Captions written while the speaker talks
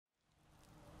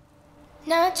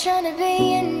Not trying to be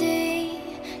indie,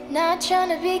 not trying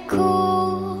to be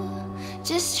cool,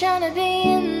 just trying to be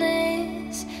in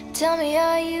this. Tell me,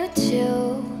 are you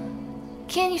too?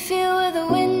 Can you feel where the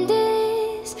wind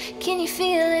is? Can you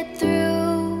feel it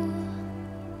through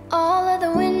all of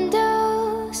the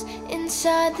windows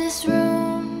inside this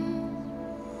room?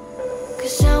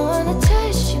 'Cause I wanna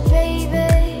touch you,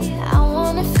 baby, I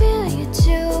wanna feel you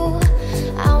too.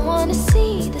 I wanna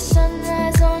see the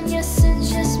sunrise on your sins,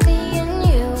 just me and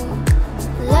you.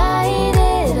 Light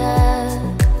it up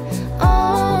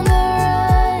on the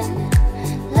run,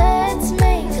 let's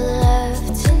make love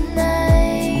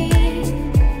tonight.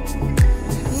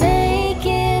 Make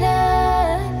it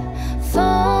up,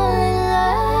 fall in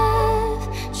love,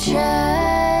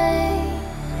 try.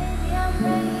 Baby, I'm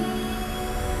ready.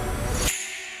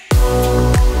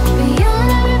 But you'll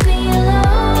never be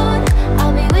alone,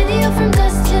 I'll be with you from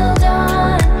dusk till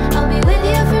dawn. I'll be with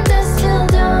you from dusk till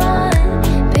dawn.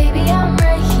 Baby, I'm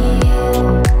right here,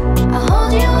 I'll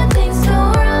hold you when things go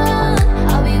wrong.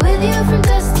 I'll be with you from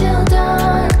dusk till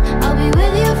dawn. I'll be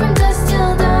with you from dusk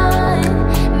till dawn.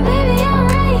 Baby, I'm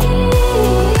right here,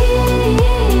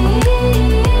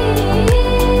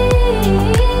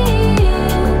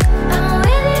 I'm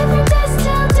with you from dusk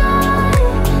till dawn.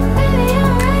 Baby,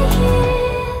 I'm right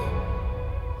here.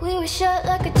 We were shut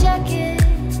like a jacket,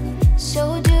 so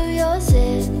do yours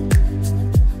it.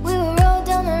 We will roll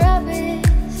down the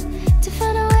rapids to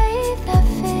find a wave that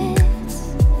fits.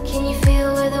 Can you feel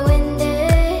where the wind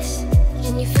is?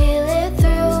 Can you feel it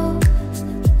through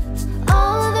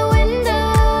all of the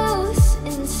windows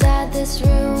inside this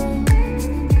room?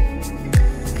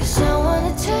 'Cause I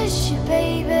wanna touch you,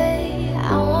 baby,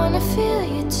 I wanna feel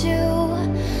you too.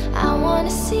 I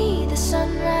wanna see the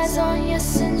sunrise on your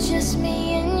sins, just me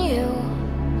and you.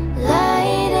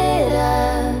 Light it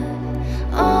up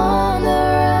on the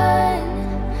run,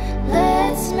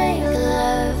 let's make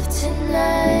love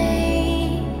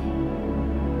tonight.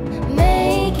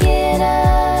 Make it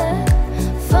up,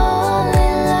 fall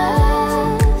in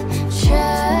love,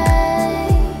 try.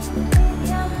 Baby,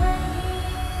 I'm ready.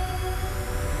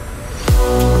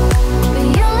 But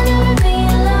you'll never be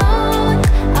alone,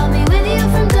 I'll be with you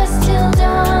from dusk till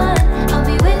dawn. I'll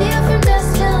be with you from dusk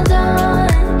till dawn.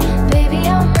 Baby,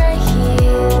 I'm right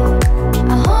here,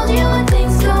 I'll hold you when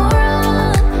things go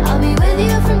wrong. I'll be with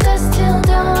you from dusk till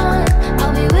dawn.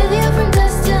 I'll be with you from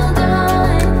dusk till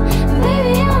dawn.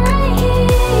 Baby, I'm right here,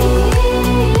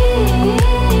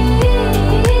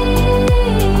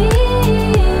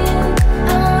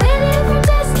 I'm with you from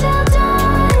dusk till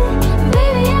dawn.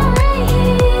 Baby, I'm right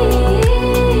here,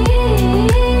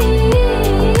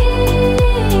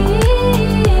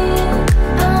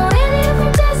 I'm with you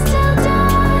from dusk till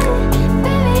dawn.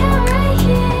 Baby, I'm right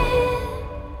here.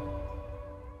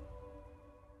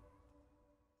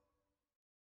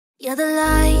 You're the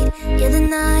light, you're the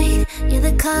night, you're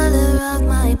the color of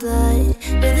my blood.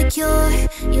 You're the cure,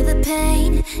 you're the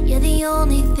pain, you're the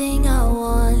only thing I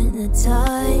wanna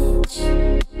touch.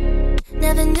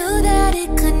 Never knew that it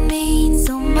could mean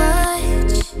so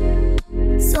much,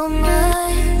 so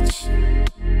much.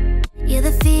 You're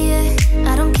the fear,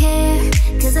 I don't care,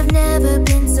 'cause I've never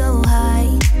been so high.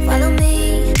 Follow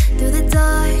me through the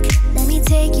dark, let me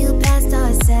take you past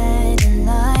our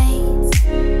satellites.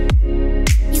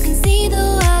 You can see the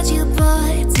world you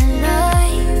brought to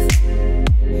life,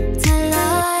 to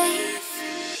life.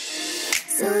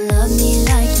 So love me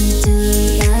like you do,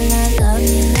 la la, love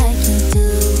me like you do.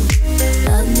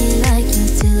 Love me like you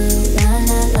do, la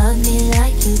la, love me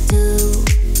like you do.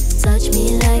 Touch me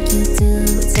like you do,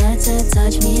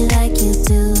 touch me like you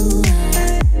do.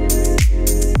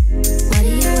 What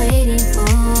are you waiting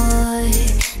for?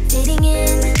 Fading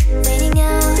in,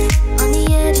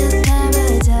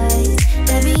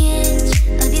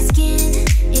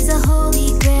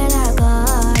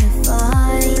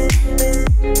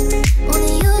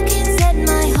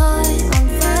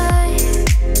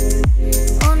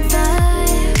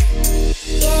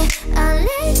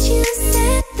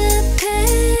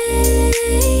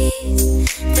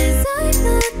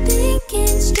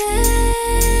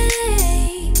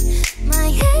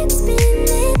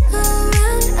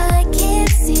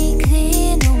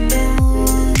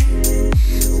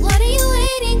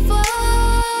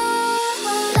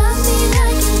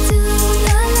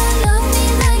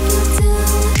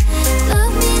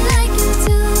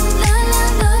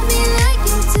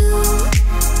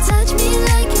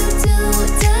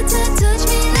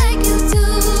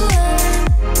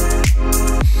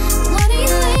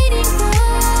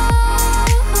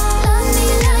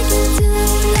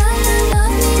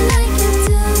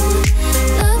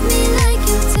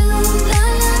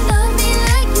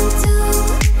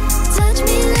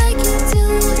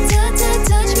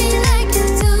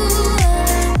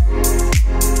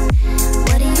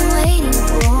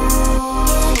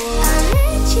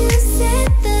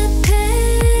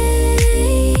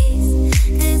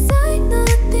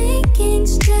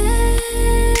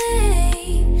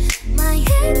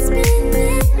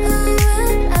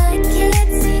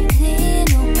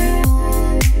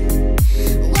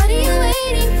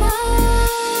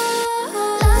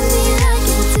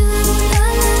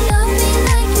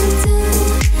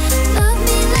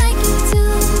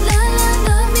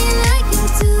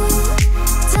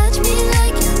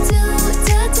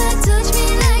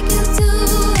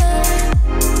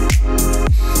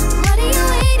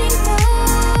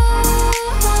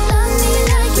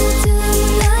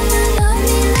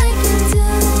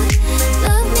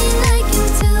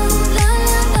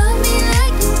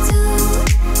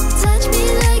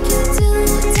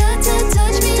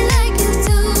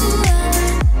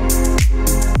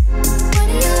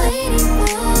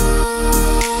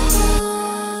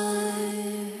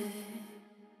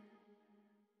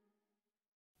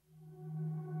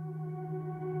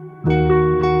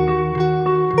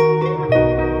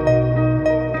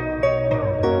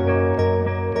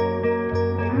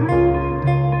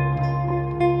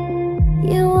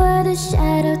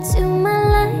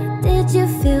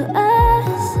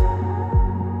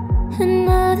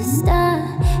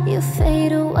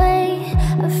 fade away.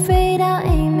 Afraid our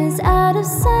aim is out of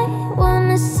sight.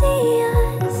 Wanna see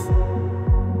us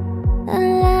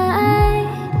alive.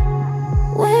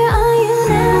 Where are you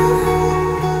now?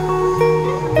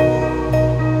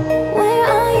 Where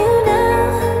are you now?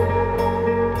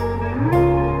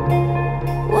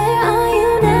 Where are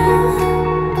you now?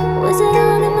 Was it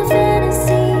all in my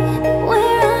fantasy?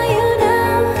 Where are you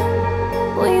now?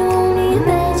 Were you only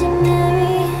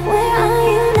imaginary? Where are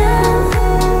you now?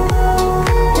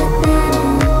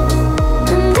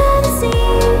 Under the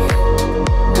sea,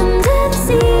 under the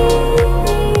sea.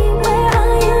 Where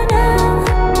are you now?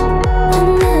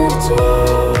 Under the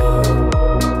tree.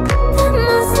 The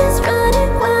monster's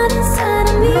running wild inside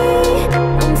of me.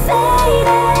 I'm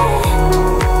faded.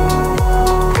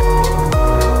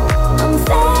 I'm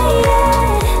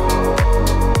faded.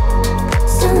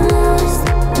 So lost.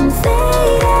 I'm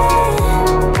faded.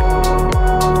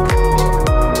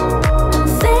 I'm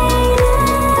faded.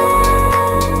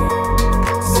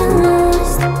 So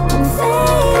lost. I'm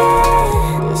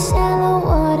faded. These shallow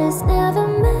waters never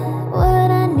meant what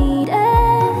I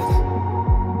needed.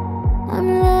 I'm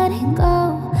letting go,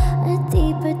 a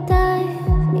deeper dive,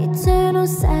 eternal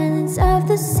silence of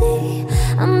the sea.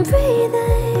 I'm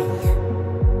breathing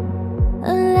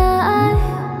alive.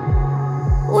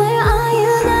 Where are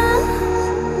you now?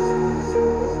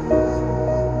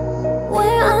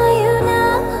 Where are you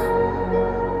now?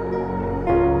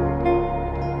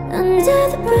 Under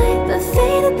the bright but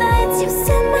faded lights, you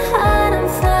set my heart on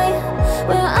fire.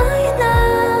 Where are you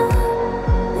now?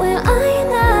 Where are you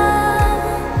now?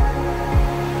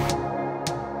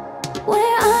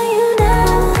 Where are you now?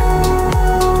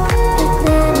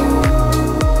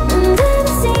 Under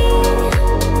the sea,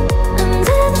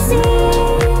 under the sea.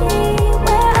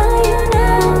 Where are you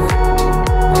now?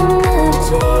 Under the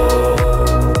tree.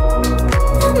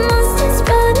 The monster's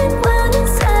running wild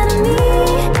inside of me.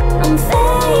 I'm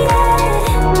faded.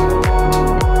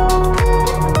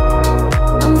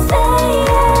 I'm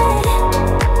faded.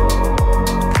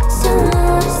 So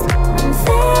lost. I'm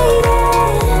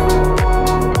faded.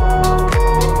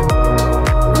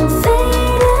 I'm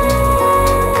faded.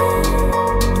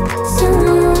 So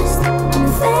lost. I'm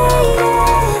faded.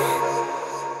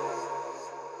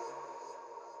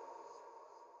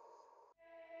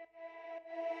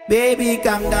 Baby,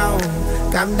 calm down,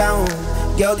 calm down.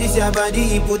 Girl, this your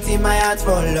body, put in my heart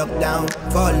for lockdown,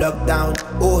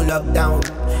 oh lockdown.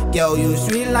 Girl, you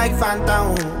sweet like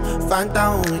phantom,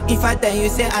 phantom. If I tell you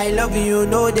say I love you,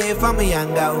 no day for me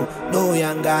younger, no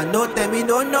younger, no tell me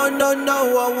no, no, no,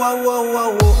 no, oh, oh, oh,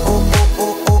 oh, oh, oh,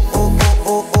 oh, oh, oh, oh,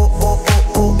 oh, oh, oh,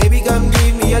 oh. Baby, come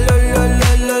give me a lo, lo, lo,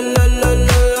 lo, lo, lo, lo, lo,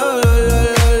 lo,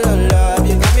 lo, love.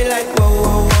 You got me like whoa,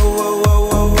 whoa, whoa, whoa,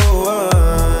 whoa, whoa, whoa.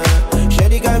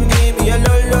 Shawty, come give me a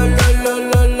lo, lo, lo, lo,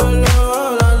 lo, lo, lo,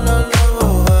 lo, lo.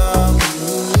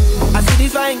 I see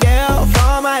this fine girl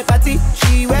for my party,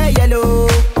 she wear yellow.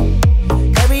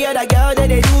 Every other girl that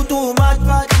they do too much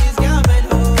for this girl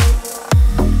mellow.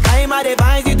 I'm at a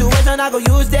fine situation, I go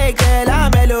use the girl,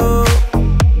 I'm mellow.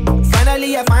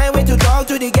 Finally I find way to talk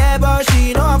to the girl, but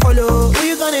she know I follow. Who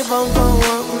you gonna phone for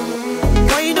one?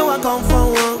 Why you know I come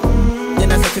for one?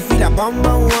 Then I start to feel a bum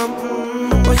bum one.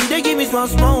 But she dey give me small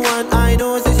small one. I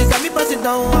know, say she said me pass it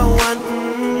down one one.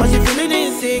 But she feeling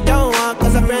insecure one.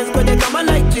 Cause her friends go they come and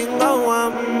like chingo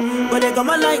one. But they come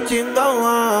and like chingo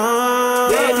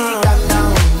one. Baby, calm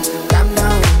down, calm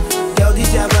down. Girl,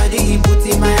 this your body, put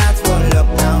in my heart for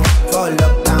lockdown, oh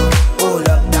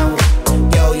lockdown.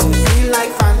 Girl, you feel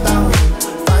like phantom,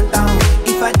 phantom.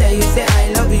 If I tell you say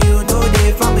I love you, no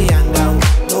day for me younger,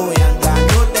 no younger.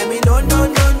 No tell me no, no,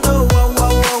 no, no. Whoa,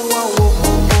 whoa, whoa, whoa, whoa,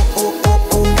 oh, oh, oh,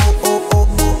 oh, oh, oh, oh,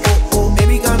 oh, oh.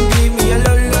 Baby, come give me a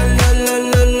lo, lo, lo, lo,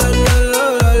 lo, lo, lo, lo,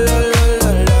 lo, lo,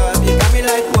 lo. You got me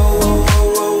like whoa, whoa, whoa,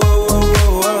 whoa, whoa,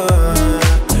 whoa,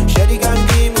 whoa. Shawty, come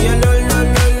give me a lo, lo,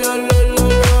 lo, lo, lo,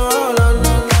 lo, lo, lo,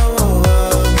 lo.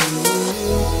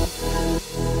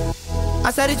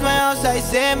 As I reach my house, I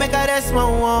say, make a rest, my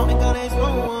one.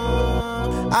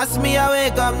 Ask me, I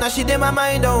wake up, now she did my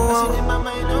mind,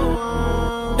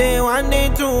 oh. Day one, day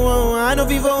two, I know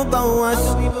people go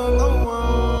us.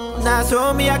 Now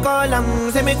so me, I call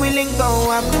them, say make we link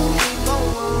go up.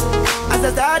 As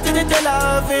I start to tell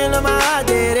her, feel on my heart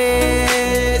it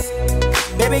is.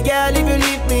 Baby girl, if you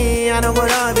leave me, I don't go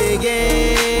love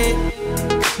again.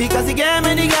 Because you gave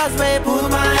me the gas, may pull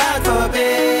my heart for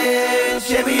pain.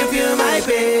 Baby, you feel my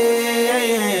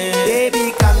pain.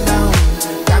 Baby, calm down,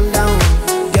 calm down.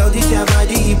 Girl, this your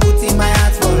body, put in my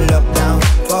heart for lockdown,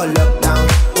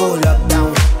 oh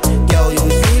lockdown. Girl, you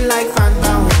feel like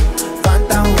phantom,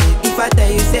 phantom. If I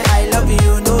tell you say I love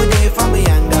you, no day for me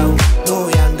younger, no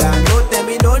younger. No tell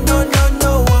me no, no, no,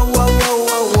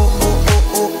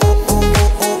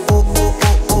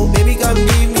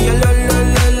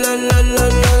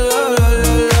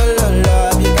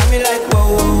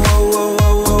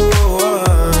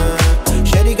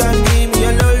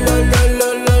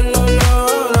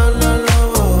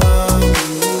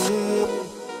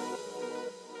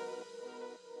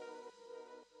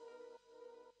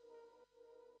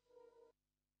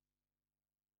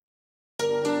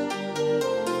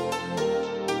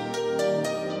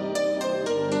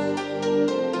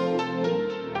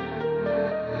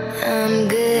 I'm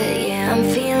good, yeah, I'm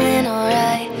feeling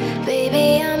alright.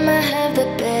 Baby, I'ma have the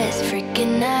best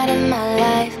freaking night of my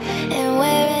life. And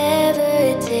wherever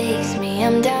it takes me,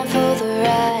 I'm down for the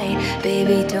ride.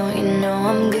 Baby, don't you know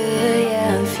I'm good,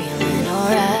 yeah, I'm feeling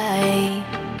alright.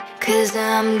 Cause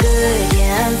I'm good,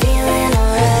 yeah, I'm feeling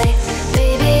alright.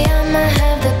 Baby, I'ma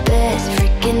have the best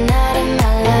freaking night of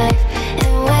my life.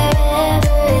 And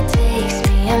wherever it takes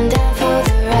me, I'm down for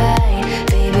the ride.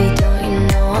 Baby, don't you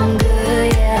know I'm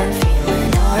good, yeah, I'm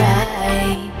feeling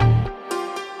alright.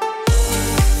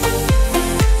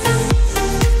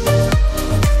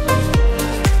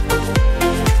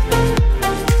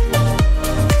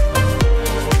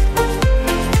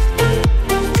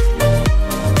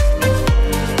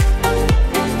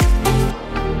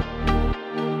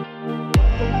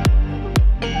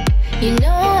 You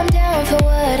know I'm down for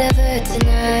whatever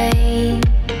tonight.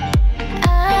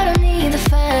 I don't need the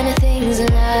finer things in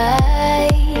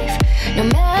life. No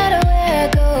matter where I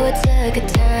go, it's a good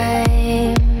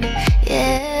time.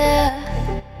 Yeah.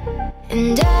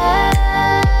 And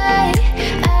I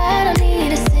don't need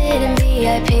to sit in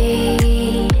VIP.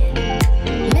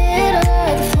 Middle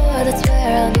of the floor, that's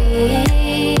where I'll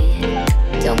be.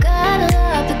 Don't got a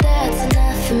lot, but that's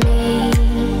enough for me.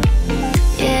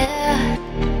 Yeah.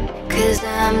 Cause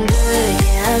I'm good,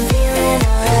 yeah, I'm feeling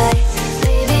alright.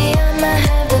 Baby, I'ma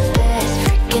have the best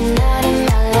freaking night of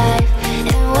my life.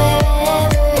 And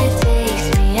wherever it takes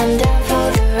me, I'm down for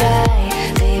the ride.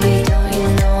 Baby, don't you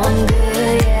know I'm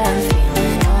good, yeah, I'm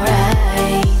feeling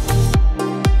alright.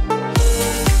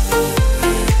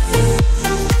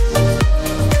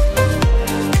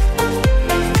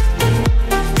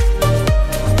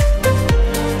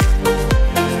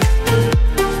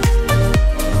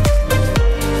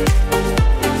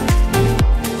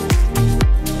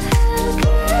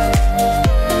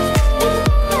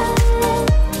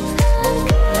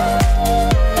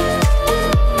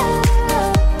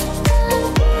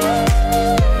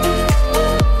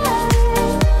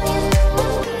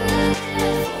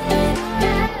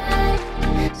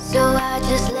 So I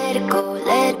just let it go,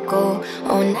 let it go.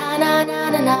 Oh na na na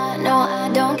na na, no I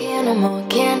don't care no more,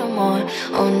 care no more.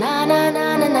 Oh na na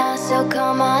na na na, so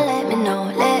come on, let me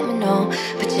know, let me know.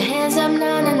 Put your hands up,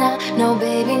 na na na, no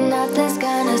baby, nothing's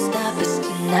gonna stop us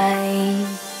tonight.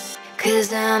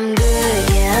 Cause I'm good,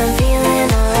 yeah, I'm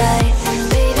feeling alright.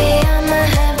 Baby, I'ma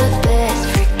have the best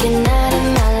freaking night of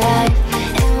my life.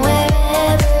 And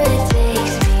wherever it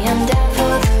takes me, I'm down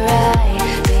for the ride.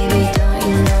 Baby, don't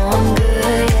you know I'm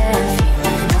good, yeah, I'm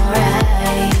feeling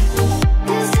alright.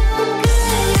 Cause I'm good,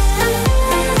 yeah, I'm feeling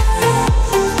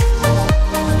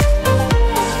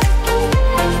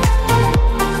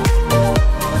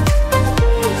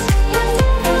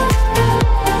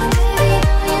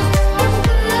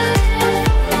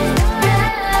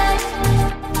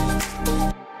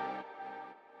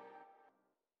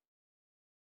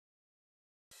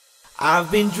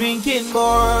I've been drinking more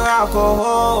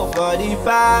alcohol for the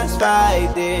past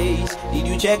 5 days. Did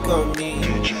you check on me?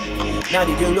 Now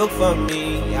did you look for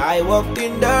me? I walked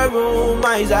in the room,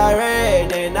 eyes are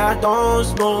red, and I don't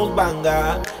smoke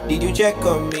banga. Did you check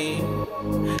on me?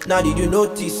 Now did you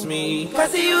notice me?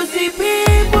 Cause you see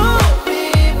people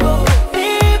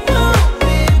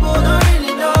don't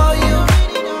really know you.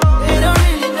 They don't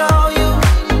really know you.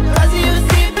 Cause you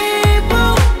see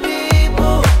people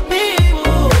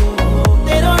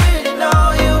they don't really know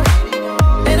you.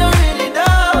 They don't really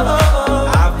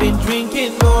know. I've been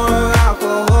drinking more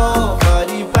alcohol for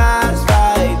the past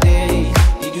 5 days.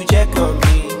 Did you check on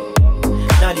me?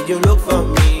 Now did you look for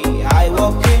me? I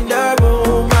walked in the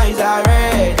room, eyes are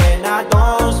red, and I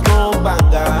don't smoke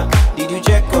banga. Did you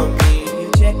check on me?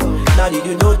 Now did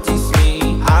you notice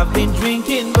me? I've been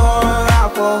drinking more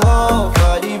alcohol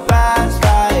for the past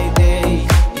 5 days.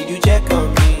 Did you check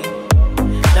on me?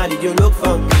 Now did you look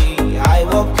for me? I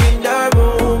walked in the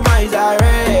room, eyes are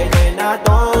red, and I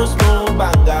don't smoke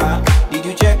banga. Did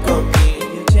you check on me?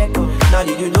 Now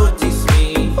did you notice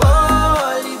me?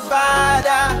 Holy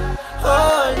Father,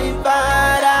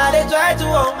 they try to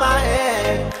hold my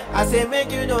head. I say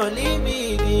make you don't leave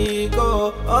me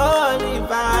go. Holy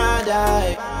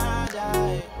Father,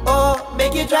 oh,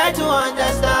 make you try to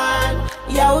understand.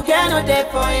 Yeah, we cannot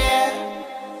take for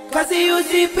you. Cause you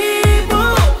see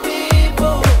people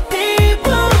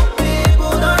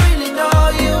don't really know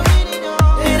you.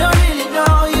 They don't really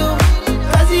know you.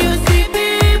 Cause you see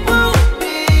people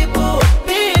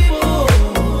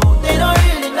they don't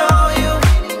really know you.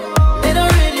 They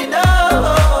don't really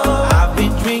know. I've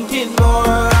been drinking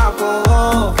more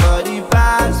alcohol for the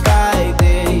past 5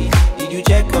 days. Did you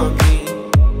check on me?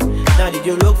 Now did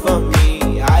you look for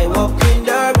me? I walked in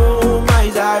the room,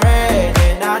 eyes are red,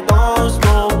 and I don't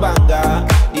smoke banga.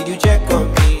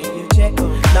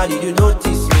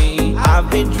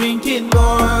 drinking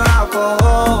more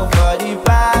alcohol for the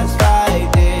past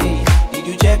 5 days. Did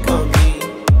you check on me?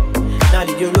 Now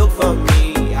did you look for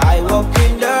me? I walked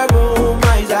in the room,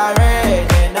 eyes are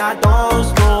red, and I don't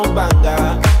smoke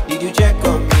banga. Did you check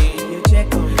on me?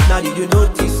 Now did you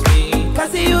notice me?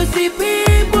 Cause you see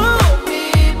people don't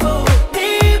really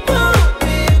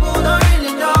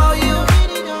know you.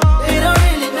 They don't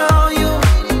really know you.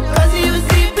 Cause you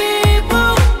see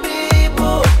people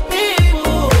they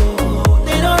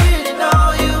don't really know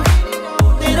you.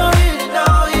 They don't really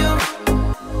know you.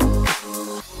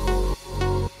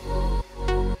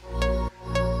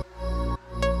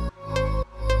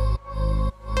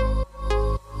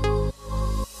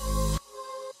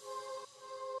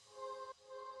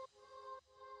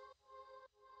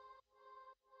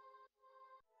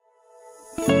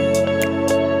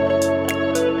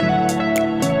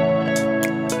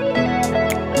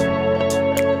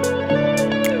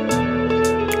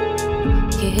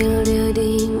 Kill the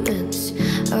demons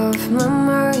of my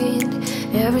mind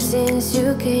ever since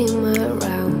you came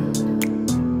around.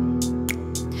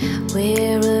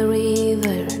 We're a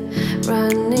river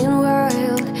running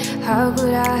wild. How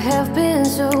could I have been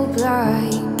so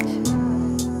blind?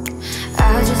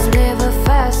 I just live a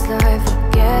fast life,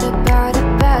 forget about the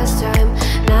past time.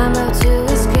 Now I'm about to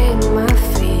escape my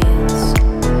fears,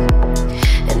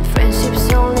 and friendships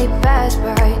only pass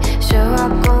by, show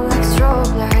up on like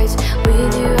strobe lights.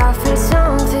 With you I feel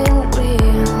something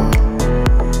real,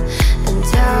 and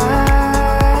I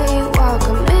walk a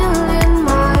million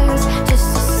miles just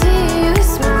to see you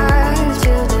smile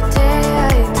till the day I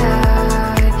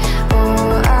die.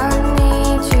 Oh, I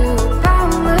need you by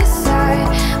my side.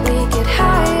 We get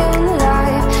high in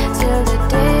life till the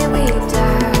day we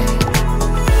die.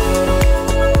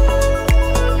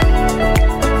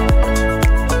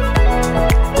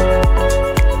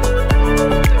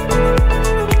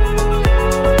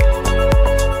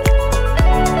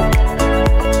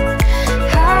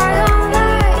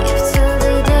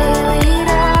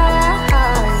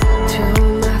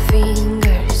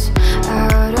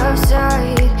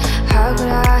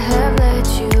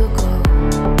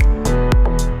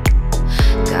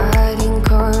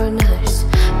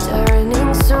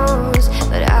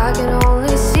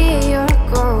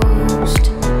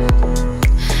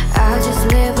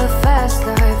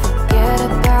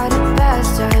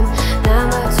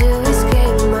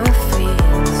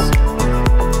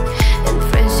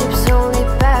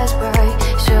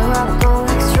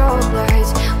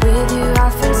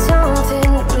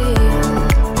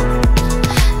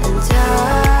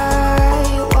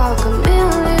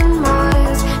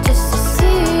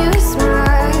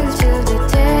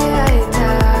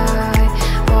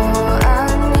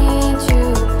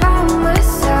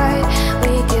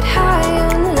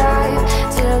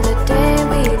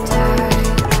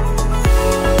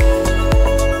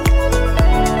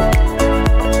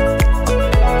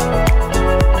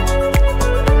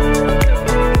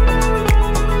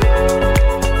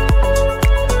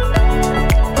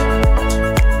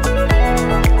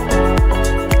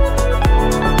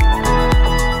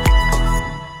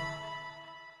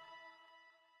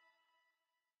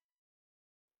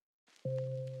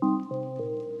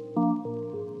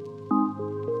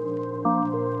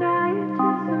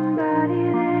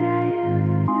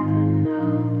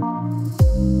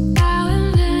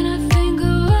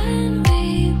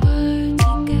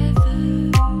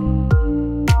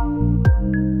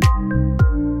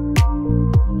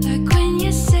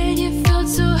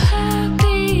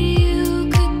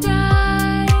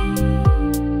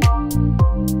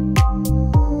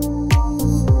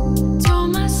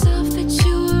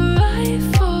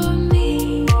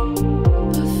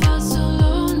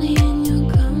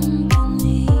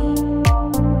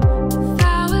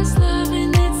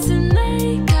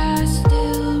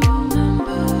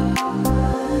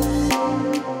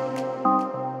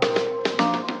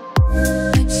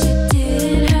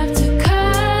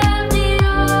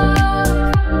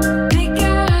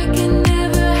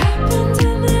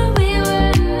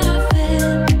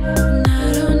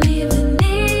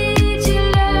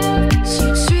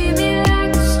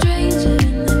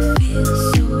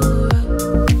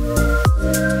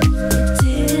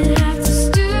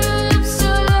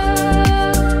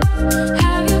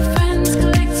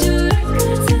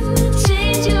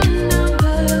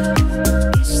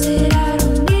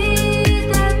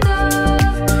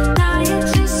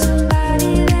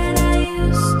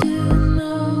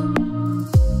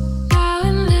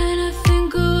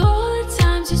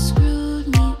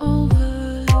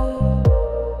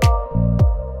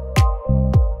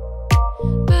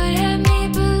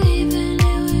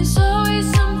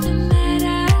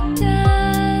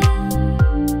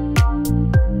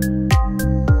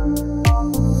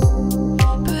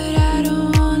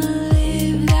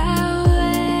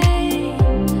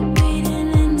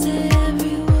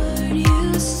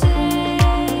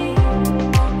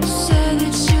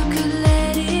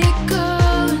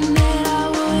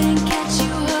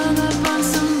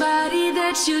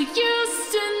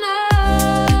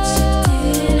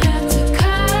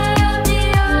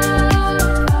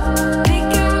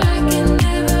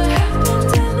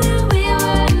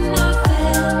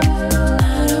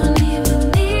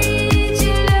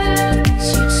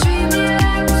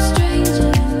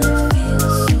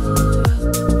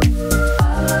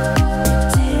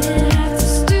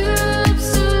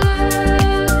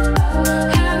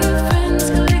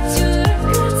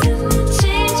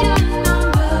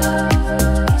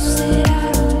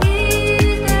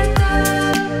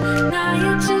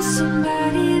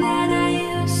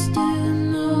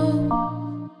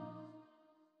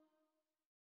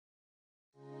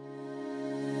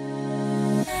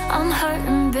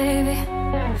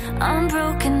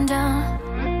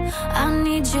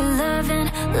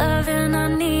 loving, I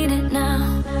need it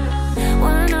now.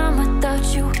 When I'm without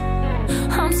you,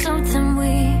 I'm something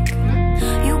weak.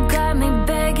 You got me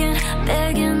begging,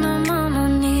 begging, I'm on my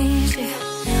knees.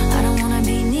 I don't wanna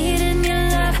be needing your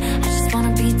love, I just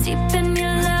wanna be deep in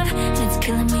your love. And it's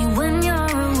killing me when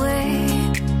you're away.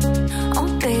 Oh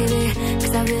baby,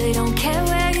 cause I really don't care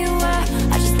where you are,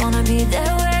 I just wanna be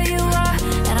there where you are.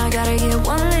 And I gotta get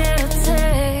one little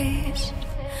taste.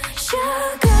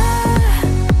 Sugar,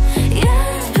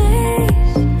 yes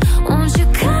please, won't you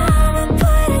come and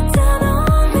put it down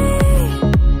on me?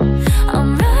 I'm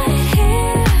right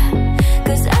here,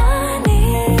 cause I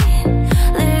need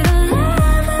little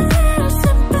love, a little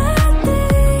sympathy.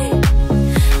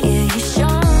 Yeah, you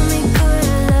show me good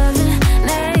loving,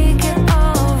 make it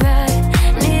alright.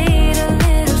 Need a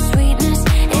little sweetness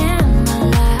in my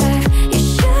life. You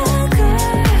sugar,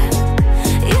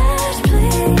 yes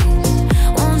please,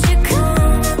 won't you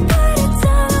come and put it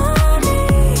down on me?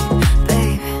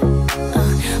 Baby,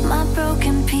 my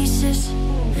broken pieces,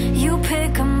 you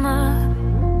pick 'em up.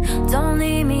 Don't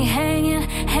leave me hanging,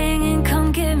 hanging,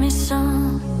 come give me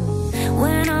some.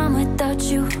 When I'm without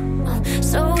you, I'm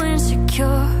so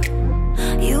insecure.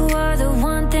 You are the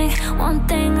one thing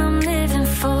I'm living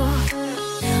for.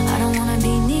 I don't wanna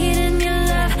be needing your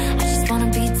love, I just wanna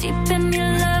be deep in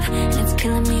your love. And it's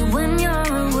killing me when you're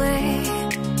away.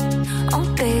 Oh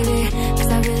baby, cause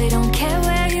I really don't care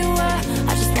where you are,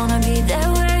 I just wanna be there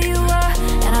where you are.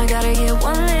 And I gotta get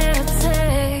one little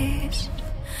taste.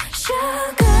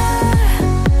 Sugar,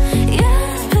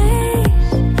 yes please,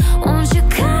 won't you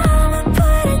come and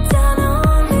put it down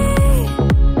on me?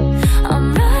 I'm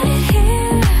right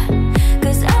here,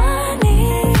 cause I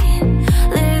need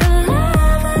little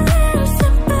love, a little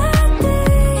sympathy.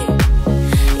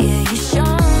 Yeah, you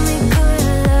show me good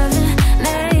loving,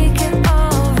 make it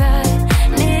alright.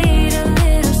 Need a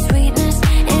little sweetness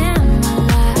in my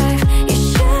life. You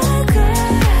sugar,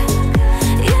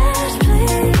 yes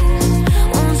please,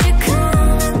 won't you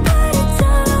come and put it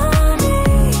down on me?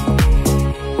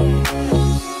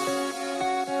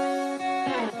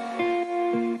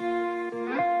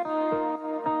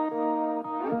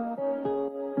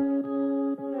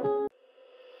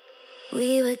 We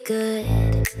were good,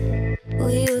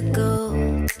 we were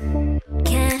gold.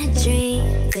 Kind of dream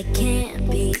that can't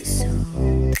be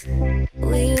sold.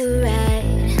 We were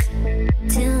right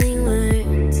till we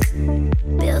weren't.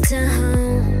 Built a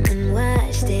home and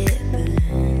watched it burn.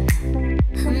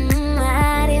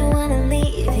 I didn't wanna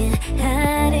leave you,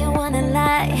 I didn't wanna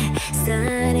lie.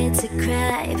 Started to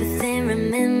cry, but then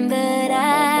remembered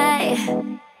I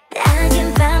can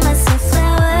buy myself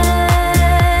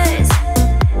flowers,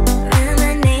 write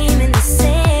my name in the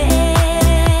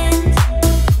sand,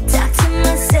 talk to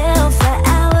myself for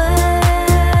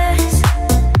hours,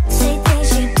 say things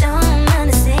you don't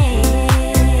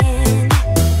understand.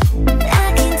 I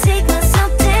can take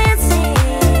myself dancing,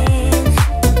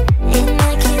 and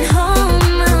I can hold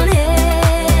my own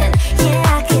head.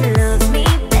 Yeah, I can love me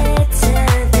better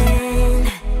than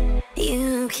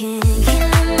you can. Can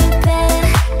love me better,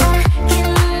 I can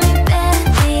love me better,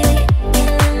 baby. Can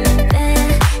love me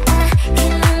better, I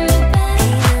can love me better.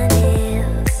 Paint my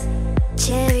nails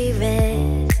cherry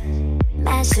red,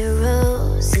 match the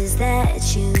roses that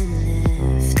you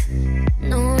left.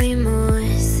 No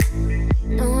remorse,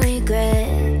 no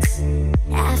regrets.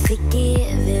 I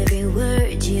forgive every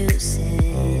word you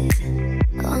said.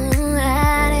 Oh,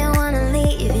 I didn't wanna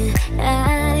leave you, I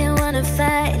didn't wanna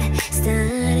fight.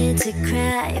 Started to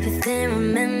cry, but then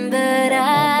remembered I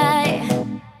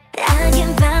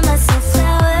can buy myself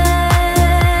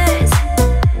flowers,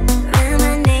 write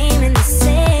my name in the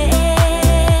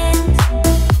sand,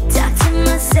 talk to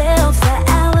myself for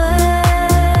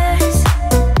hours,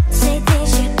 say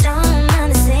things you don't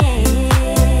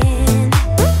understand.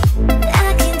 I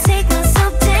can take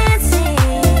myself dancing,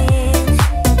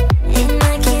 and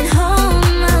I can hold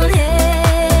my own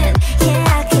head.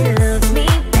 Yeah, I can love me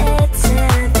better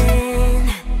than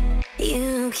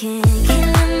you can. Can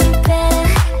love me better,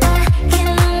 I can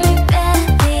love me better.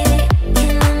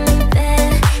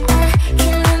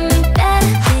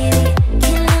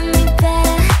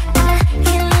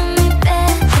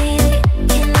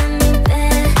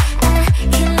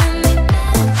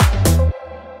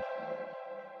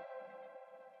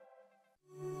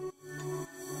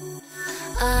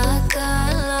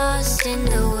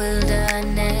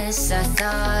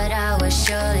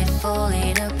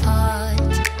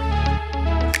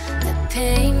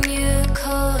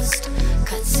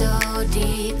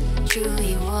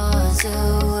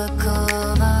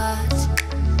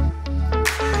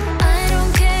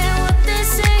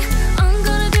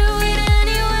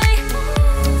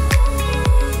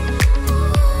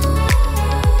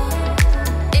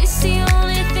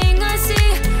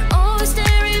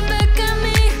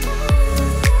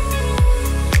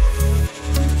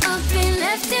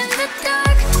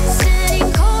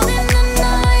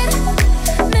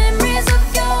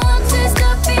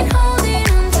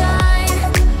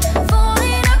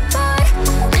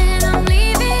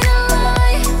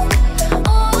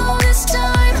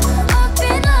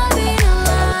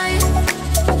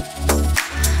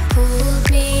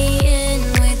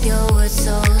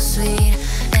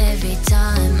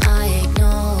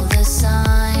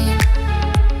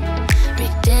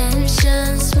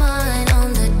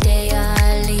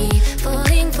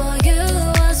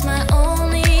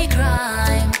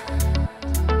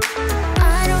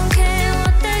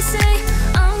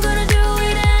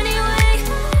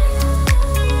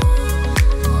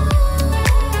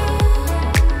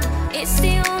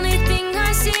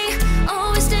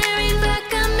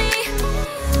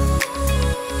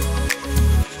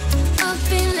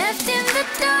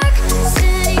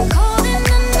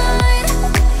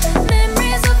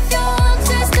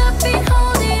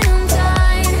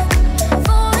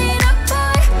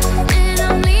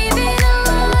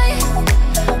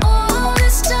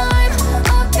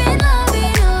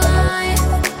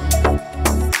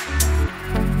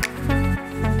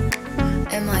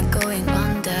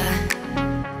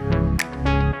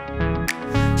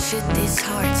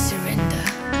 heart surrender.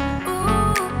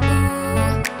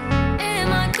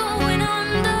 Am I going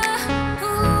under?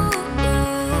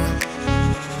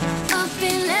 I've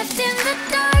been left in the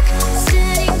dark,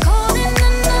 sitting cold in the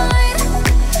night.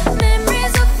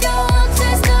 Memories of your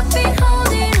touch I've been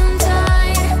holding on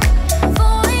tight.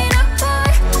 Falling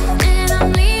apart, and I'm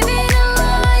leaving a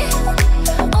lie.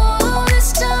 All this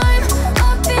time,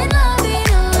 I've been loving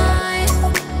a lie.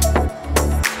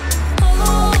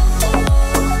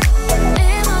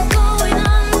 Am I going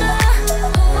under?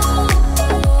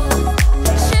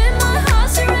 Should my heart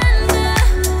surrender?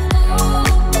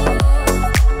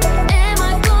 Am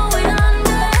I going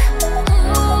under?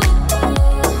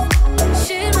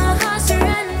 Should my heart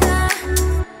surrender?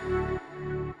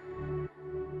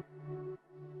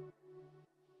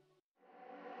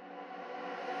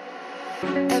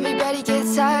 Everybody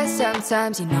gets tired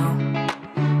sometimes, you know.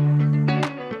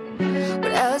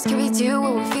 What else can we do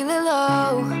when we're feeling low?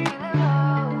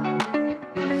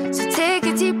 So take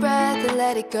a deep breath and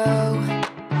let it go.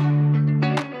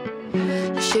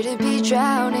 You shouldn't be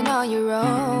drowning on your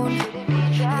own.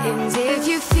 And if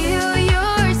you feel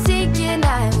you're sinking,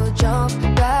 I will jump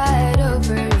right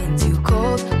over into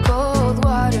cold, cold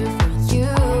water for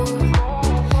you.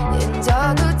 And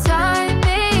although time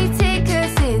may take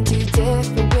us into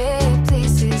different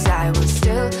places, I will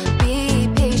still be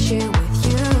patient with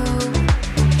you.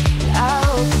 I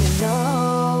hope you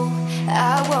know I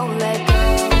won't let go.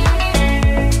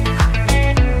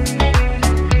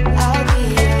 I'll be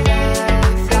your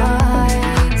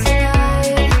lifeline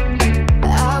tonight.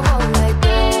 I won't let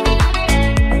go.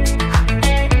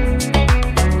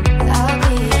 I'll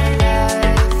be your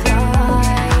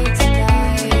lifeline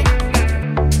tonight.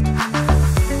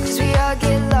 'Cause we all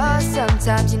get lost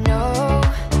sometimes, you know.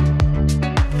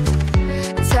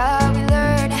 It's how we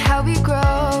learn, how we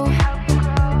grow.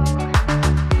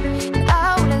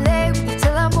 I wanna lay with you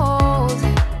till I'm old.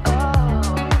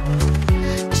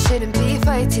 You shouldn't be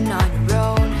fighting on your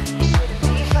own.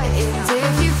 And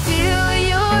if you feel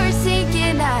you're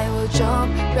sinking, I will jump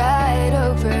right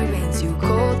over into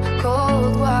cold,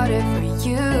 cold water for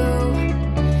you.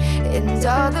 And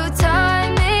although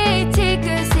time may take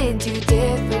us into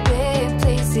different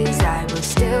places, I will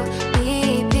still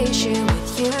be patient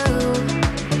with you.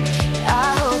 I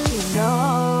hope you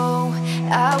know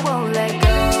I won't let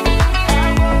go. I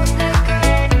won't let go.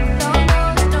 No, no,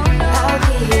 no, no. I'll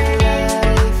be your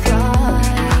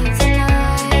lifeline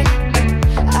tonight.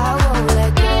 I won't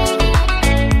let go.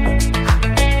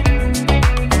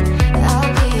 I'll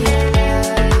be your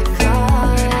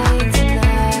lifeline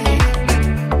tonight.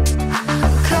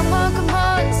 Come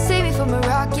on, save me from a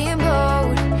rocking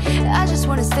boat. I just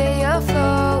wanna stay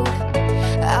afloat.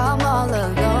 I'm all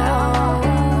alone.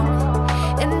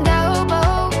 And I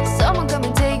hope someone come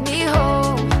and take me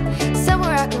home.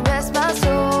 Somewhere I can rest my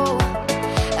soul.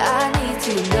 I need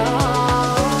to know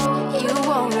you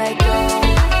won't let go.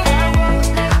 I won't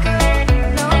let go.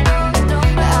 No, no, no.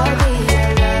 I'll be your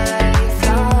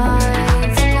lifeline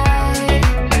tonight.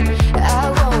 I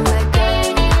won't let go.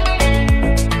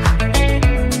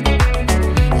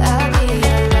 I'll be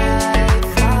your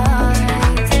lifeline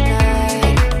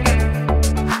tonight.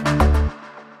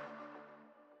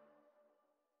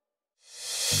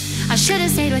 I should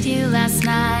have stayed with you last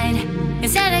night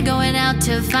instead of going out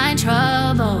to find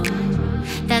trouble.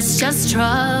 That's just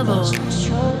trouble.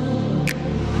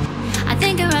 I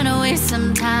think I run away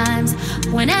sometimes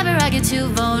whenever I get too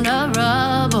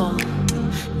vulnerable.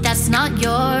 That's not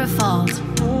your fault.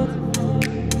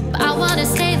 I wanna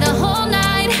stay the whole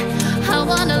night. I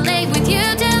wanna lay with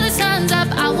you till the sun's up.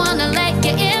 I wanna let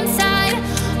you inside.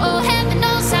 Oh, heaven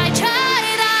knows I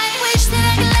tried. I wish that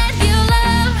I could let you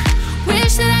love.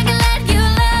 Wish that I could let you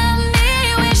love me.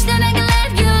 Wish that I could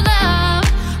let you love.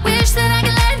 Wish that I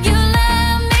could let you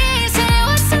love me. Say,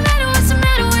 what's the matter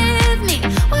with me?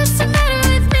 What's the matter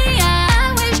with me? I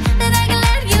wish that I could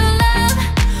let you love.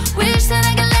 Wish that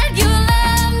I could let you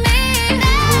love me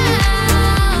now.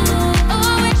 Oh,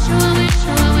 I wish, oh, I wish,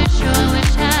 oh, I wish, oh, I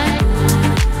wish I.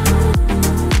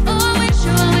 Oh, I wish,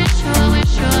 oh, I wish, oh, I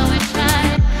wish, oh, I wish I.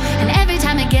 And every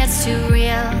time it gets too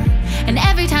real, and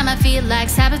every time I feel like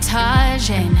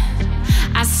sabotaging,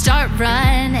 I start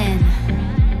running.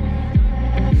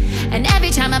 And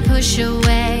every time I push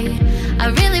away, I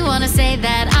really wanna say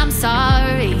that I'm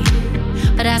sorry,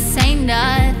 but I say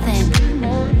nothing.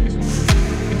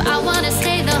 I wanna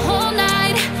stay the whole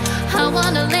night. I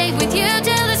wanna lay with you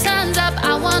till the sun's up.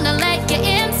 I wanna let you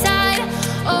inside.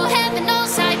 Oh, heaven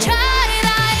knows I tried.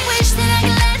 I wish that I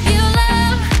could let you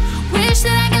love. Wish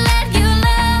that I could let you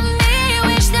love me.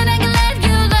 Wish that I could let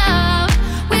you love.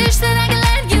 Wish that I could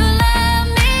let you love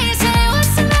me. Say,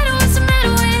 what's the matter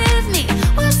with me?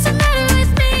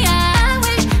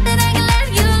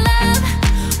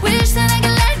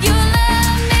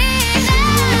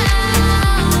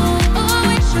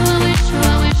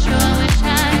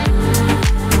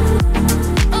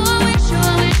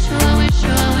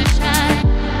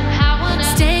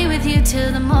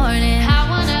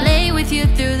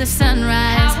 the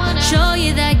sunrise. Show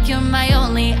you that you're my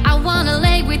only. I wanna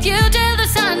lay with you till the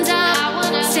sun's out.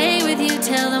 Stay with you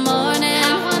till the morning.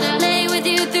 Lay with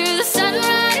you through the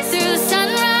sunrise, through the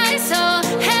sunrise. So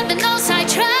heaven knows I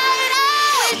tried.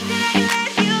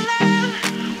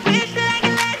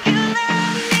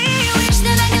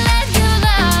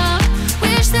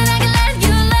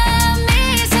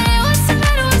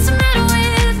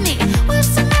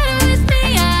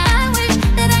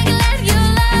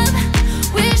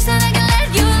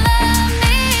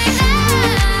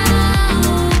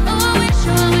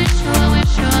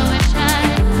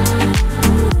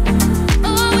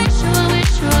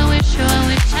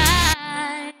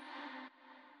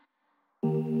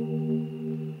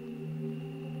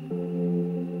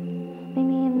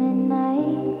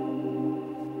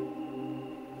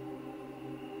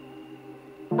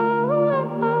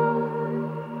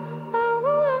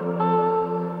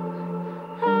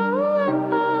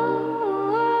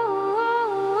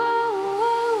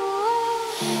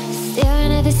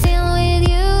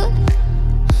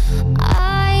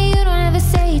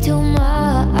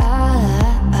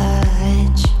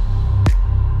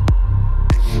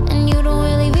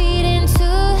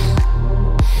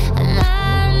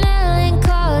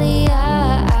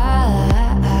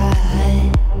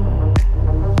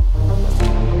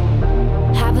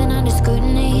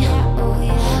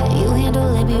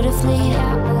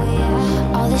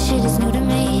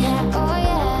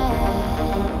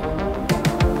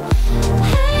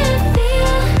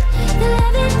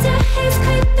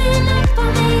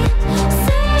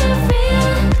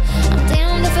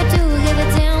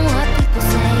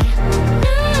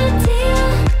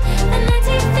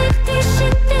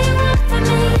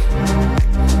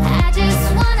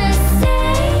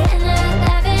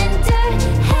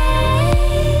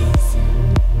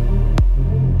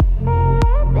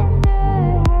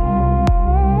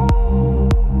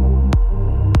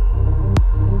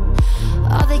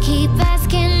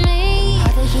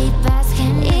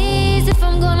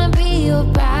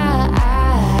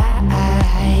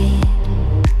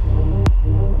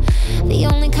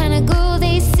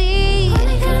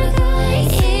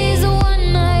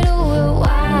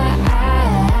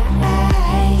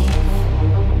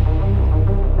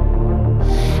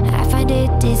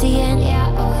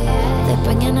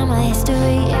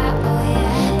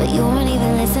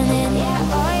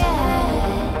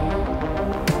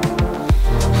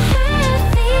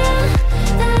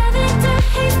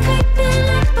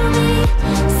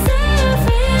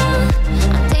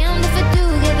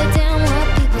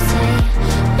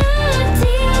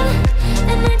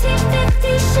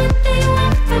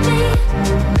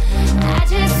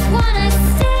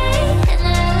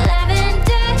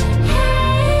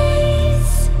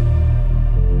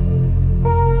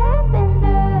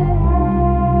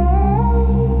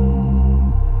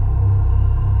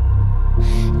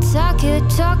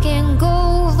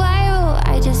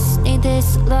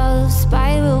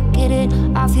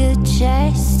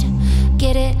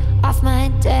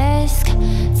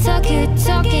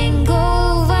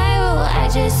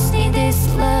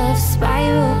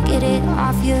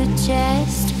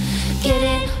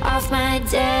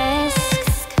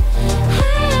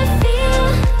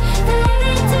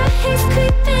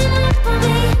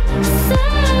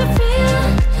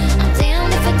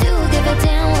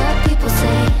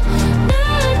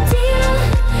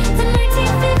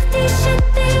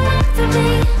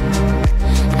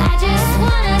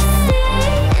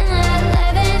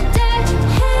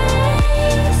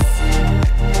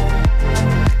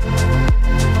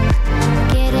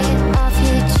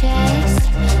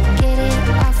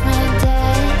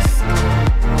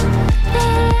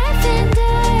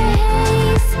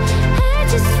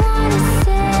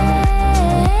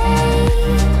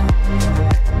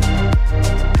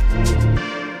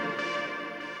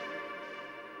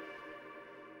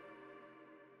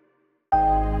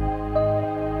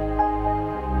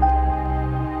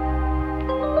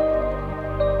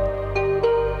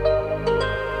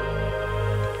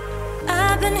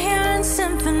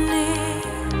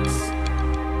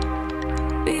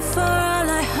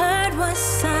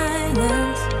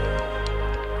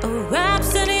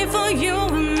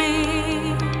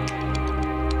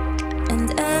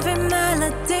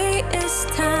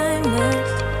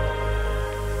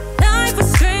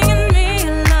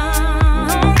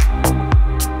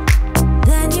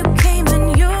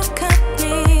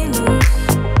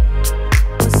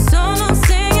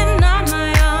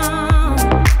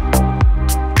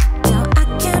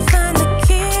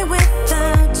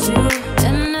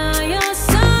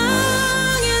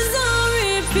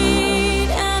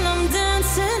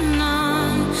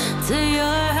 To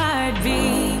your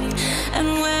heartbeat, and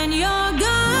when you're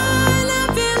gone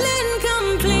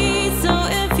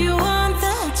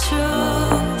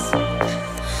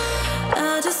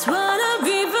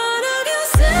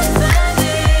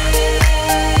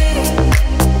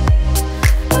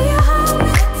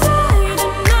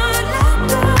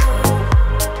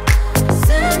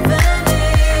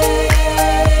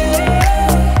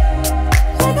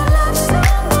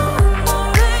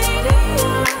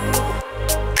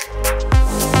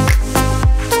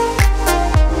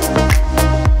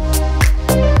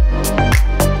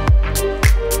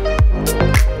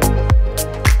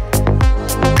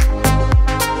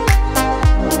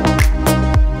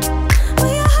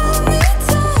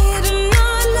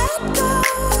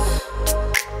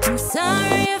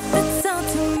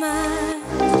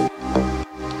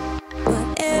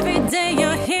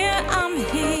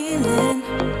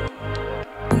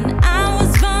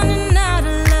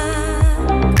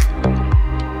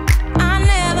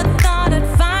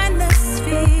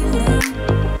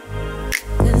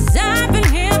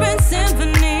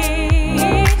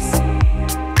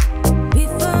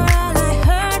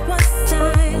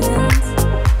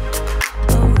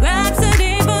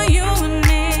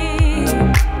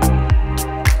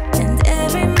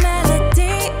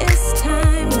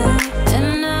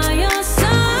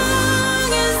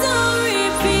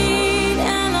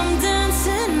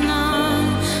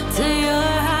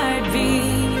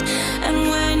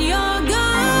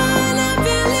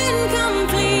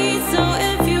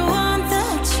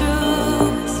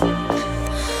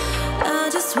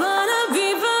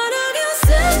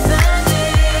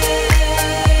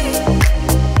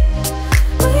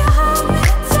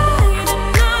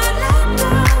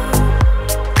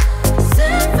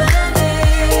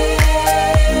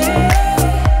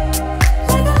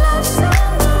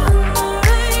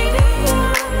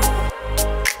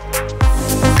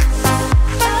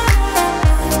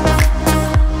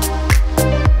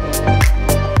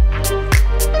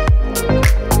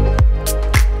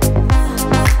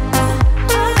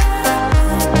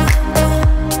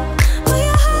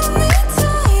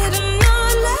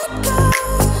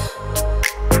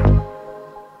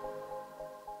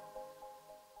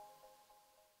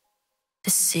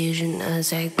decision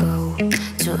as I go.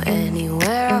 To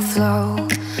anywhere I flow.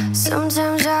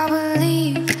 Sometimes I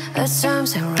believe, at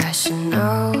times I'm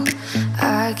rational.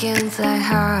 I can fly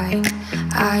high,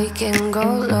 I can go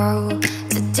low.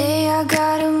 Today I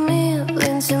got a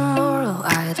million, tomorrow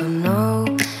I don't know.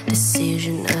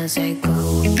 Decision as I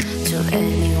go. To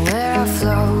anywhere I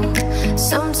flow.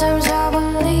 Sometimes I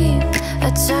believe,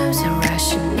 at times I'm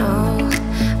rational.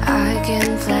 I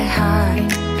can fly high,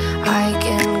 I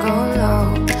can go low.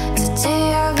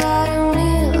 Today I got a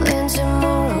million,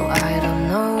 tomorrow I don't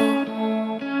know.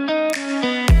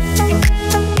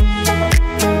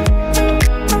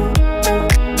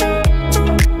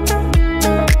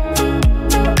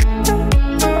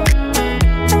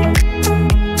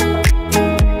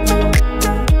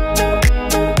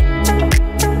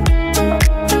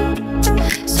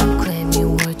 So claim me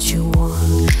what you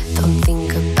want, don't think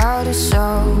about it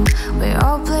so. We're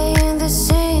all playing the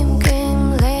same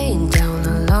game, laying down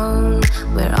alone.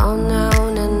 We're on our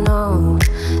own and on,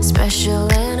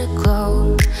 special and a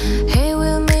glow. Hey,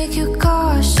 we'll make you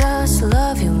cautious,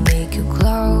 love you, make you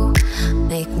glow.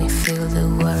 Make me feel the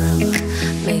warmth,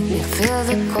 make me feel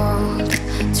the cold.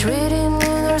 It's written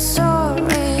in our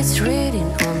story, it's written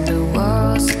on the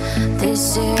walls.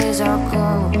 This is our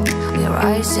goal, we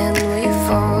rise and we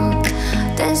fall.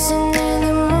 Dancing in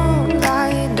the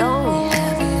moonlight, don't we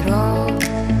have it all?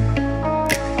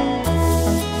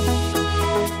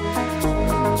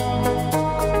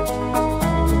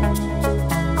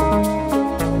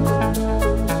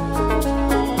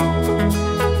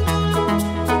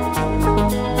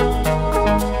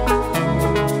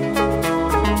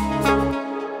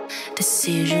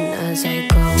 Decision as I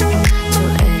go. To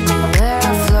anywhere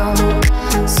I flow.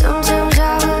 Sometimes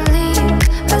I believe,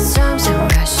 at times I'm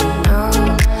rational.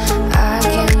 I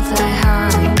can fly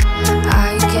high,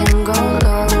 I can go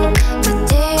low.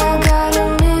 Today I got a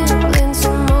million,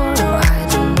 tomorrow I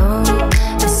don't know.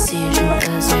 Decision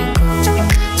as I go.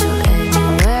 To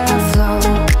anywhere I flow.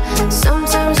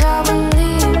 Sometimes I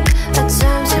believe, at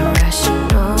times I'm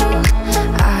rational.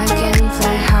 I can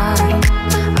fly high,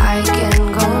 I can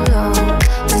go low.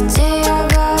 Today I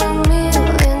got a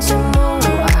million,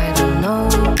 tomorrow I don't know.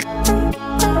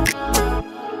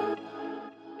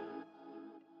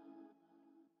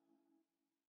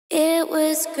 It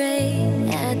was great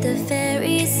at the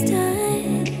very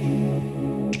start.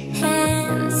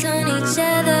 Hands on each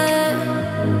other.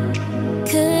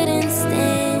 Couldn't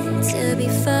stand to be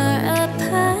far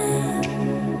apart.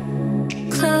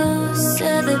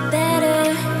 Closer the better.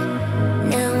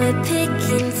 Now we're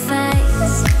picking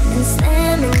fights and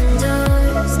slamming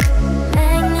doors.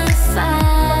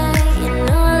 Magnifying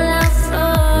all our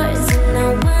flaws. And I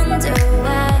wonder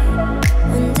why.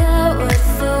 Wonder what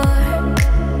for.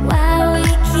 Why we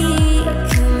keep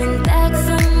coming back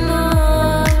for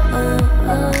more.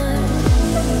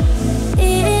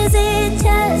 Is it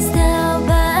just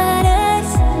about us?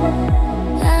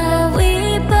 Are we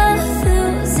both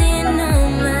losing our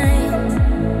minds?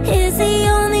 Is the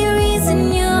only reason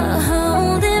you're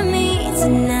holding me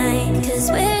tonight? 'Cause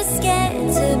we're scared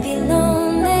to be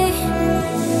lonely.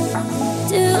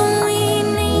 Do we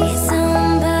need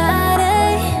somebody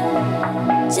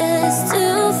just to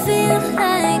feel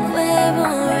like we're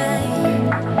alright?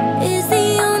 Is the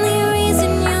only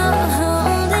reason you're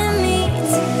holding me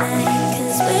tonight?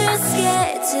 'Cause we're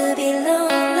scared to be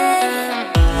lonely.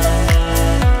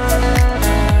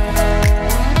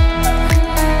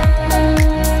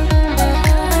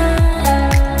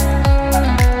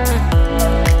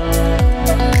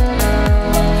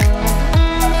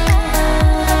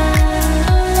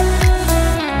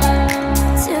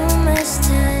 Too much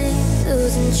time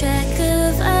losing track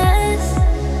of us.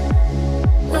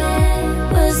 Where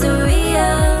was the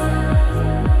real?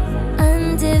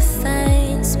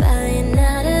 Undefined, spying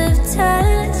out of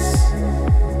touch.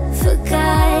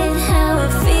 Forgot how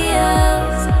it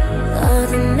feels. All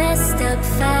the messed up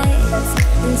fights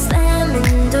and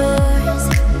slamming doors.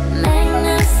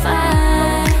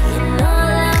 Magnifying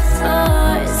all our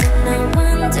flaws. And I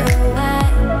wonder why.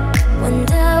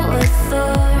 Wonder what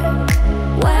for.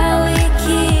 Why we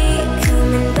keep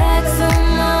coming back for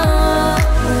more.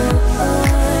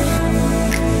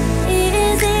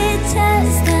 Is it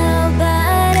just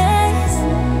about us?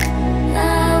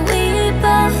 Are we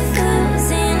both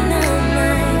losing our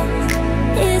minds?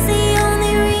 Is the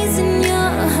only reason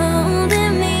you're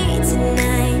holding me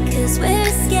tonight? 'Cause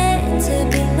we're scared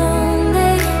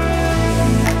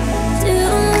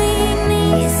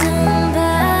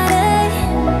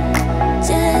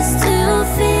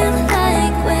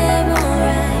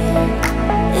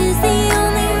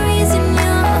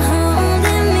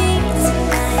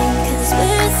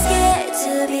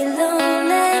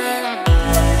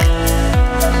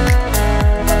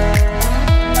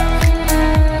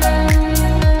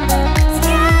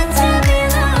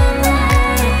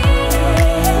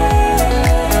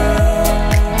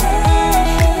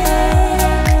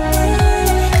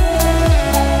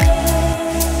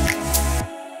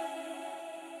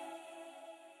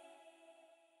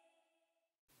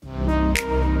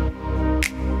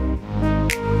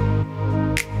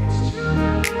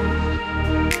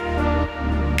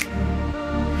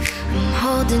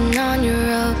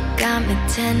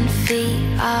 10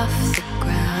 feet off the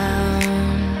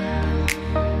ground.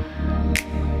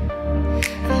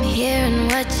 I'm hearing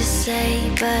what you say,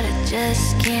 but I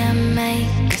just can't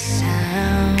make a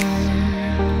sound.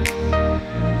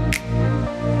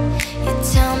 You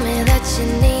tell me that you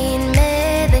need me,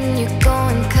 then you go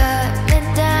and cut me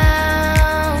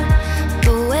down.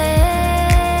 But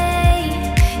wait,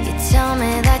 you tell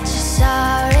me that you're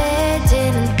sorry,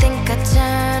 didn't think I'd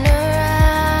turn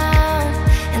around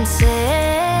and say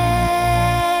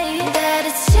that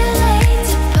it's too late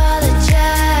to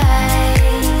apologize.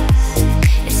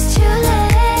 It's too late.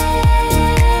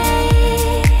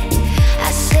 I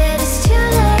said it's too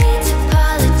late to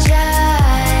apologize.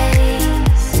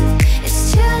 It's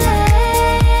too late.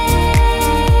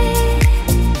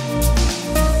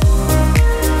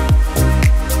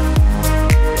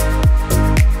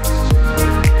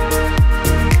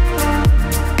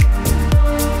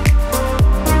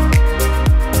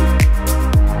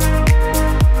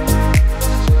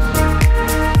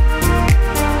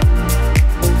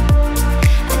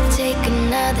 I'd take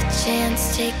another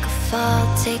chance, take a fall,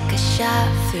 take a shot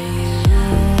for you.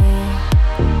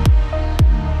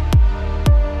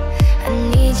 I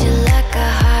need you like a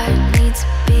heart needs a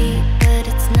beat, but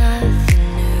it's nothing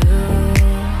new.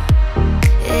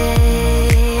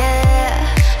 Yeah,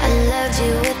 I loved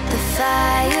you with the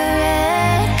fire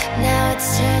red, now it's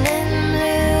turning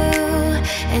blue.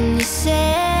 And you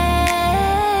say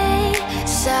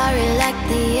sorry like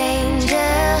the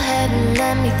angel, heaven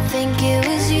let me think it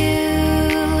was you.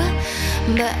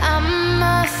 But I'm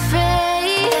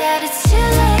afraid that it's too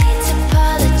late to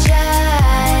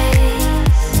apologize.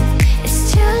 It's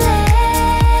too late.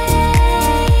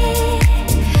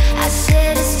 I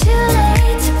said it's too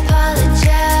late to apologize.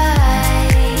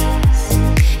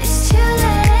 It's too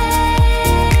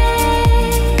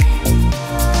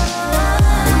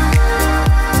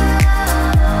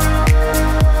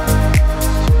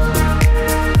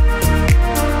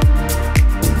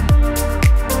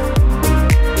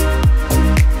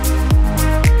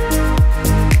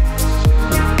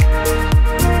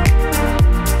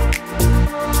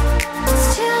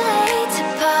It's too late to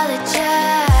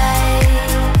apologize.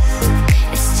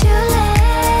 It's too late.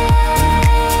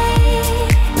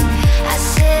 I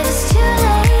said it's too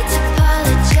late to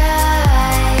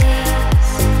apologize.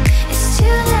 It's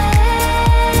too late.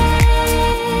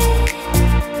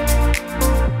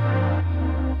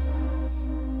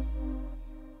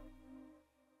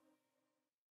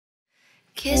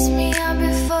 Kiss me up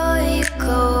before you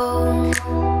go.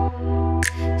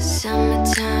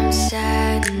 Summertime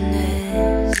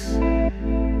sadness.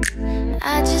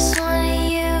 I just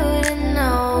wanted you to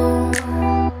know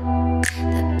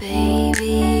that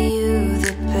baby you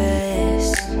the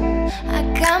best. I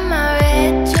got my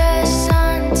red dress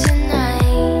on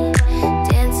tonight,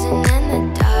 dancing in the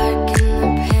dark in the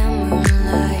pale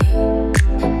moonlight.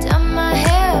 Done my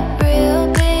hair up real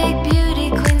big, beauty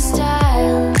queen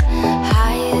style,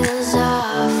 high heels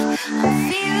off, I'm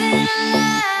feeling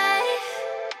alive.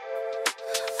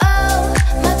 Oh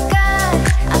my God,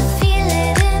 I feel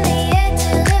it in the air to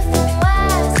lift from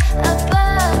wise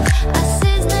above. I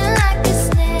sizzling like a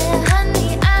snare,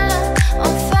 honey, I'm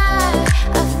on fire.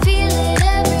 I feel it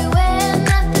everywhere,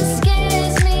 nothing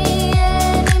scares me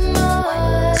anymore.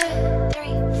 1, 2,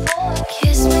 3, 4.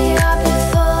 Kiss me up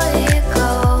before you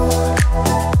go.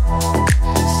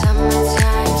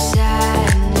 Summertime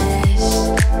sadness.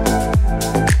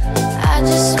 I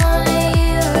just wanted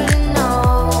you to know,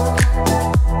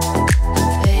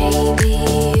 baby,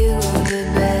 you the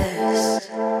best.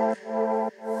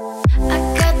 I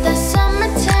got the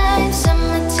summertime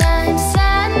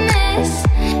sadness.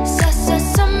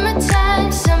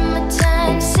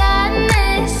 Summertime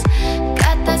sadness.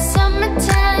 Got that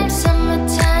summertime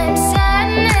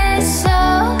sadness.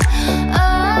 Oh,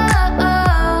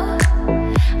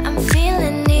 I'm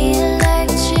feeling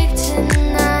electric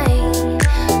tonight.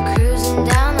 Cruising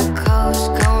down the coast,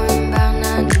 going about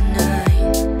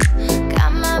 99.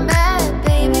 Got my bad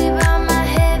baby by my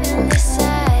heavenly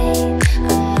side. I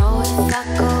know if I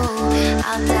go,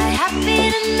 I'll die happy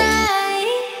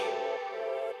tonight.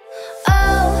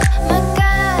 Oh my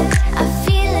God, I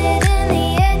feel it in the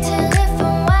air to lift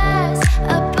from wise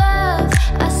above.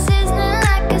 I sizzling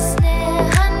like a snare,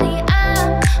 honey, I'm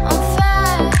on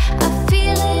fire. I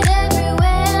feel it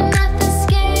everywhere, nothing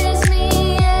scares me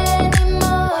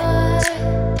anymore. 1,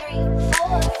 2, 3,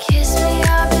 4. Kiss me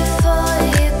up before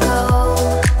you go.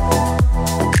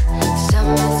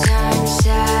 Summertime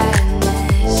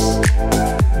sadness.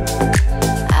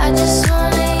 I just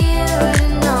wanted you to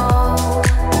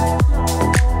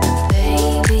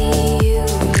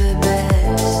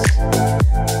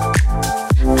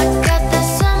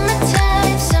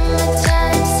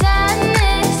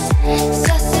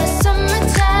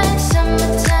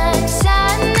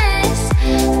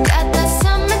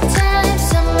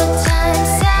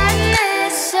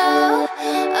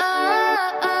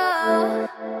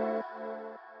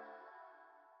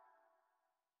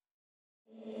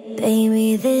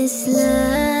Baby, this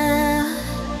love,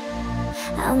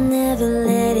 I'll never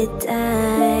let it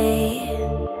die.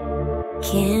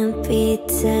 Can't be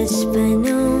touched by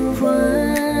no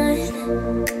one.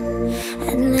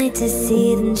 I'd like to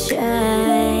see them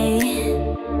try.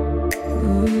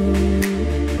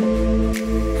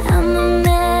 I'm a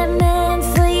madman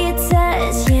for your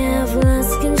touch. Yeah, I've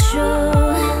lost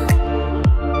control.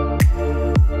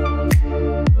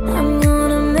 I'm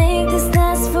gonna make this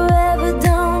last forever.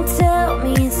 Don't tell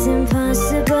me it's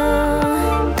impossible.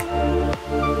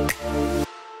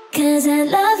 'Cause I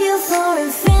love you for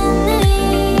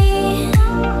infinity.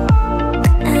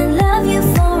 I love you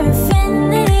for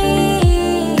infinity.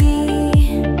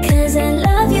 'Cause I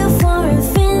love you for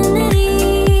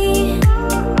infinity.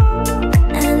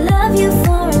 I love you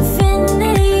for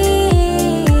infinity.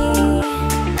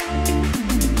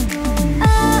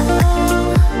 Oh,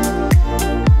 oh.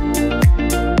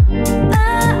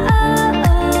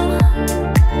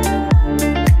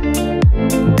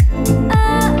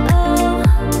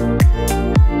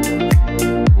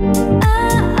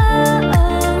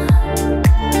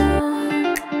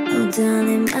 Oh,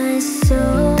 darling, my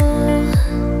soul,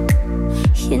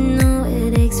 you know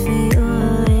it aches for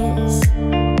yours,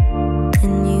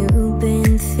 and you've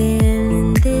been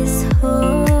feeling this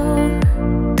hole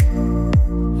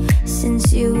since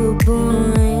you were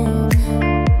born.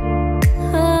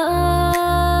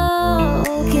 Oh,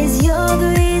 'cause you're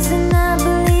the reason I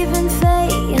believe in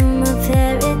fate. You're my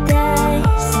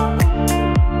paradise.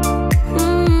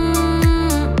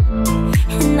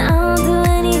 And I'll do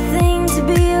anything to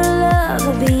be your love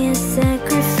or be a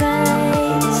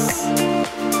sacrifice.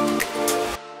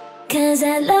 'Cause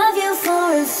I love you for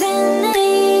infinity.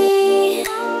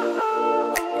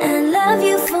 I love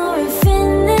you for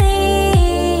infinity.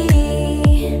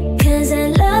 'Cause I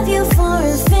love you for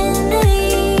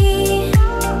infinity.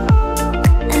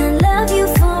 I love you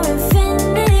for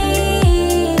infinity.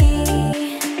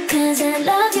 'Cause I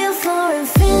love you for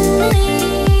infinity.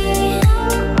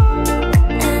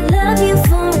 I love you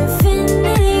for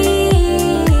infinity.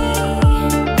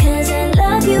 'Cause I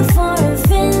love you for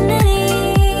infinity.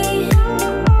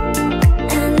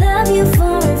 I love you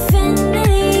for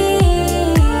infinity.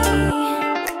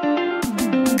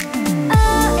 Oh,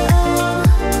 oh.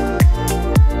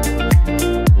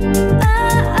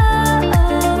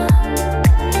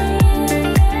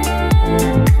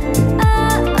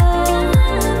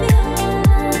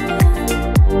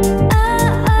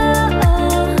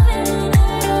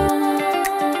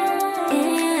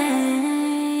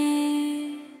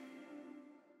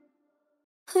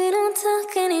 We don't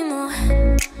talk anymore.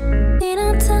 We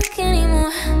don't talk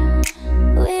anymore.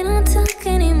 We don't talk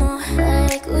anymore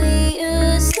like we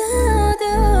used to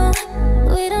do.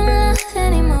 We don't laugh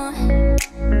anymore.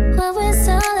 What was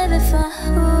all of it for?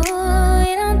 Ooh,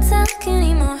 we don't talk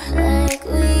anymore like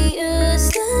we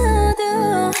used to do.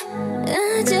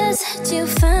 I just had you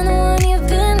find the one you've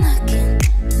been looking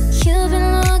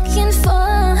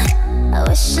for. I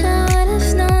wish I would have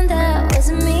known that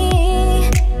wasn't me.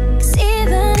 'Cause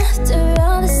even after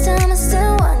all this time I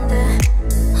still wonder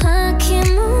why I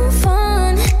can't move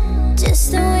on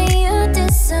just the way you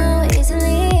did so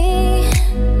easily.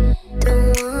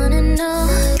 Don't wanna know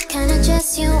the kind of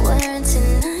dress you're wearing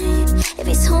tonight, if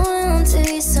he's holding on to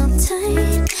you so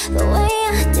tight the way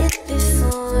I did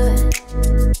before.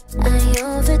 I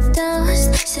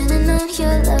overdosed, should've known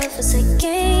your love was a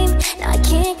game. Now I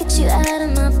can't get you out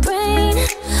of my brain.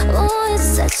 Oh, it's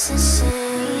such a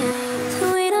shame.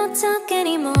 We don't talk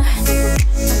anymore.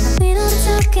 We don't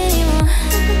talk anymore.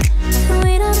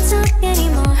 We don't talk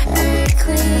anymore like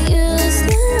we used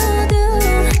to do.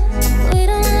 We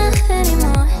don't laugh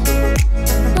anymore.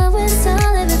 What was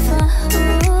all of it for?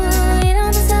 Ooh, we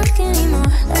don't talk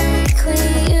anymore like we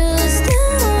used to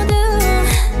do.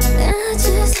 I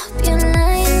just hope you're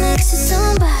lying next to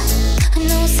somebody who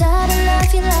knows how to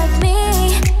love you like me.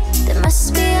 There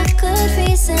must be a good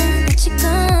reason that you're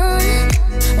gone.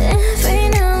 Every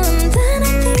now and then I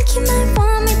think you might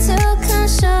want me to come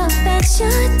show up at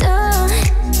your door,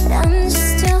 but I'm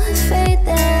just too afraid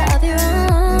that I'll be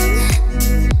wrong.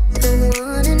 Don't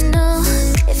wanna know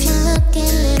if you're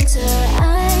looking into her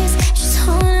eyes. She's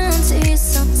holding on to you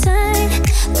so tight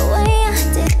the way I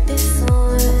did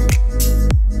before.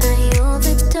 I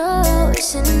overdosed,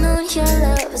 should've known your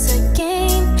love was a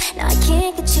game. Now I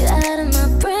can't get you out of my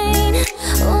brain.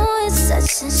 Oh, it's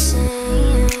such a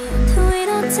shame. We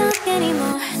don't talk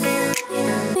anymore.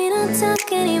 We don't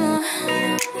talk anymore.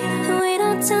 We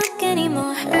don't talk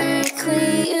anymore like we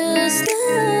used to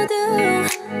do.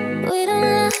 We don't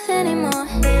laugh anymore.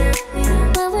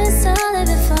 What was all of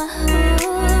it for?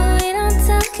 Ooh, we don't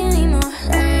talk anymore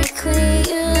like we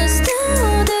used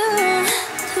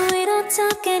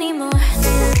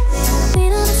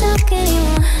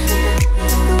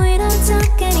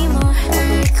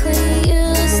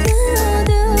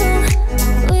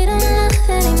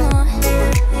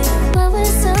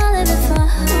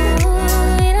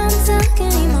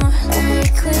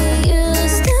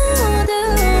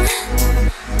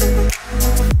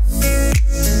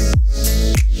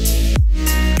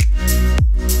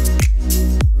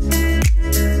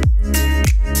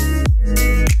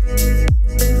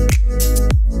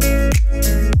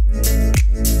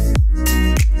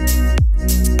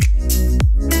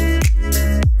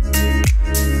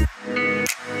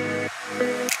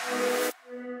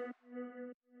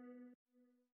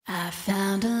I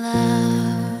found a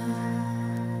love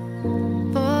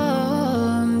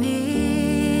for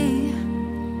me.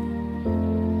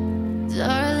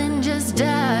 Darling, just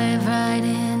dive right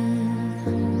in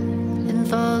and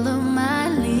follow my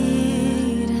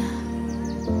lead.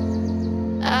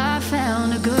 I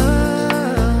found a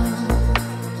girl,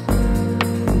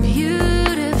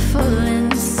 beautiful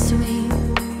and sweet.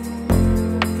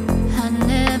 I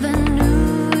never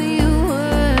knew you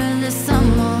were the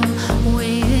someone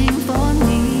waiting for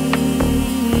me.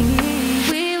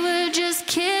 We were just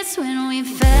kids when we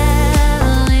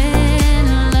fell in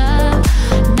love,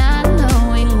 not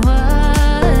knowing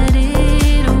what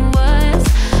it was.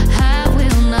 I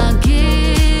will not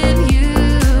give you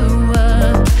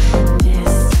up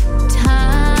this time.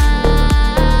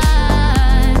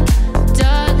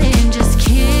 Darling, just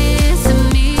kiss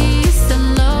me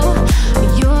slow.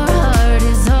 Your heart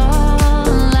is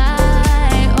all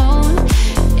I own,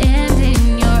 and in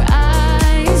your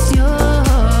eyes you're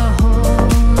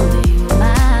holding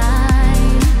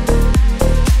mine.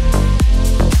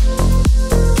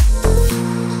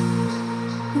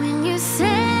 When you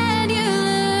said you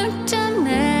looked a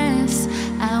mess,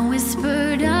 I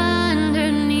whispered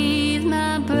underneath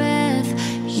my breath.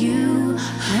 You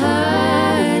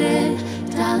heard it,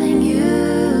 darling, you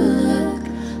look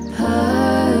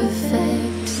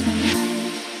perfect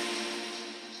tonight.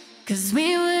 'Cause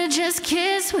we were just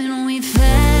kids when we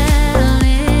fell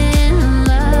in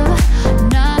love,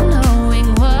 not knowing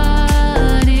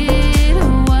what it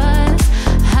was.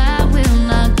 I will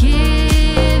not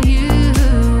give you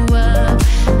up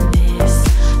this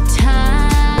time.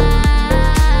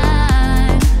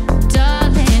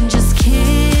 Darling, just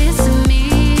kiss me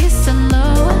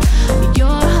slow.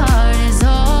 Your heart is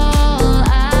all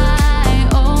I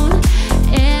own,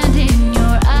 and in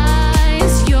your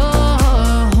eyes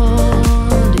you're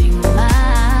holding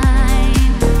mine.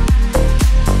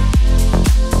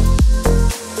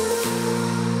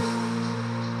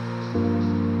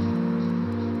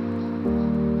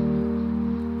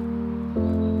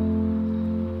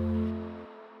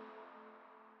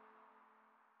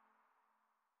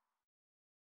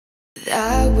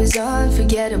 That was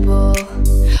unforgettable.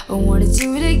 I wanna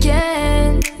do it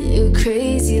again. You're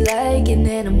crazy like an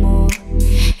animal,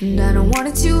 and I don't want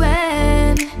it to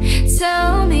end.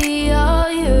 Tell me all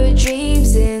your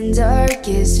dreams and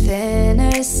darkest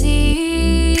fantasies.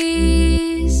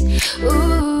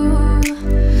 Ooh,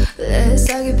 let's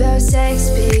talk about sex,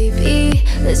 baby.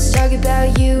 Let's talk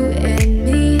about you and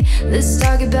me. Let's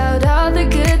talk about all the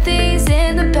good things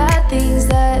and the bad things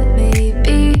that may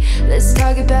be. Let's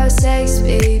talk about sex,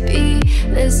 baby.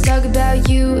 Let's talk about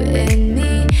you and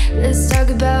me. Let's talk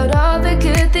about all the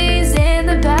good things and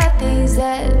the bad things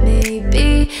that may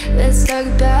be. Let's talk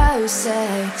about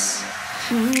sex.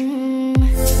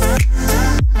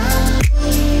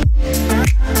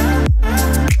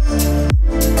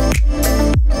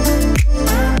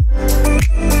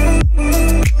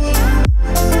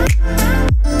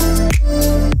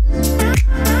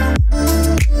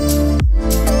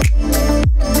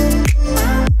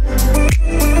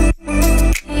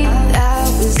 That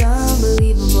was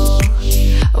unbelievable.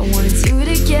 I wanna do it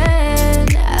again.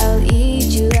 I'll eat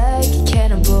you like a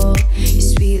cannibal. You're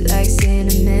sweet like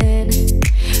cinnamon.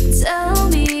 Tell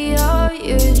me all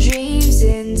your dreams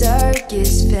and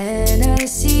darkest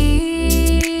fantasies.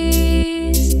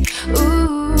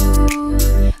 Ooh,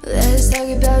 let's talk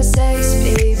about sex,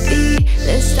 baby.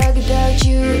 Let's talk about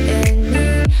you and me.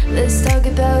 Let's talk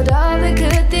about all the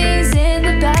good things and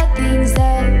the bad things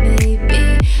that may be.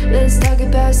 Let's talk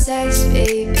about sex,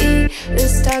 baby.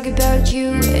 Let's talk about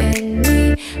you and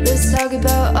me. Let's talk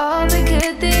about all the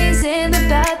good things and the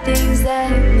bad things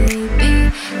that may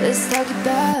be. Let's talk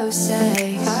about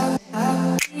sex.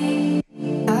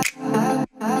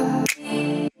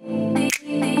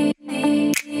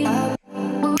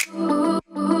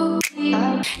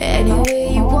 Any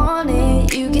way you want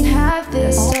it, you can have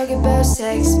this. Talk about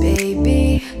sex,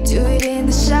 baby. Do it in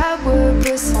the shower,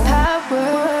 put some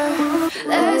power.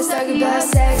 Let's talk about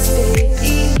sex,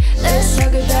 baby. Let's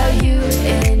talk about you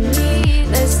and me.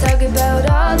 Let's talk about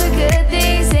all the good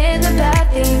things and the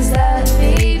bad things that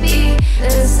may be.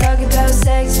 Let's talk about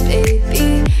sex,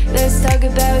 baby. Let's talk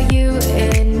about you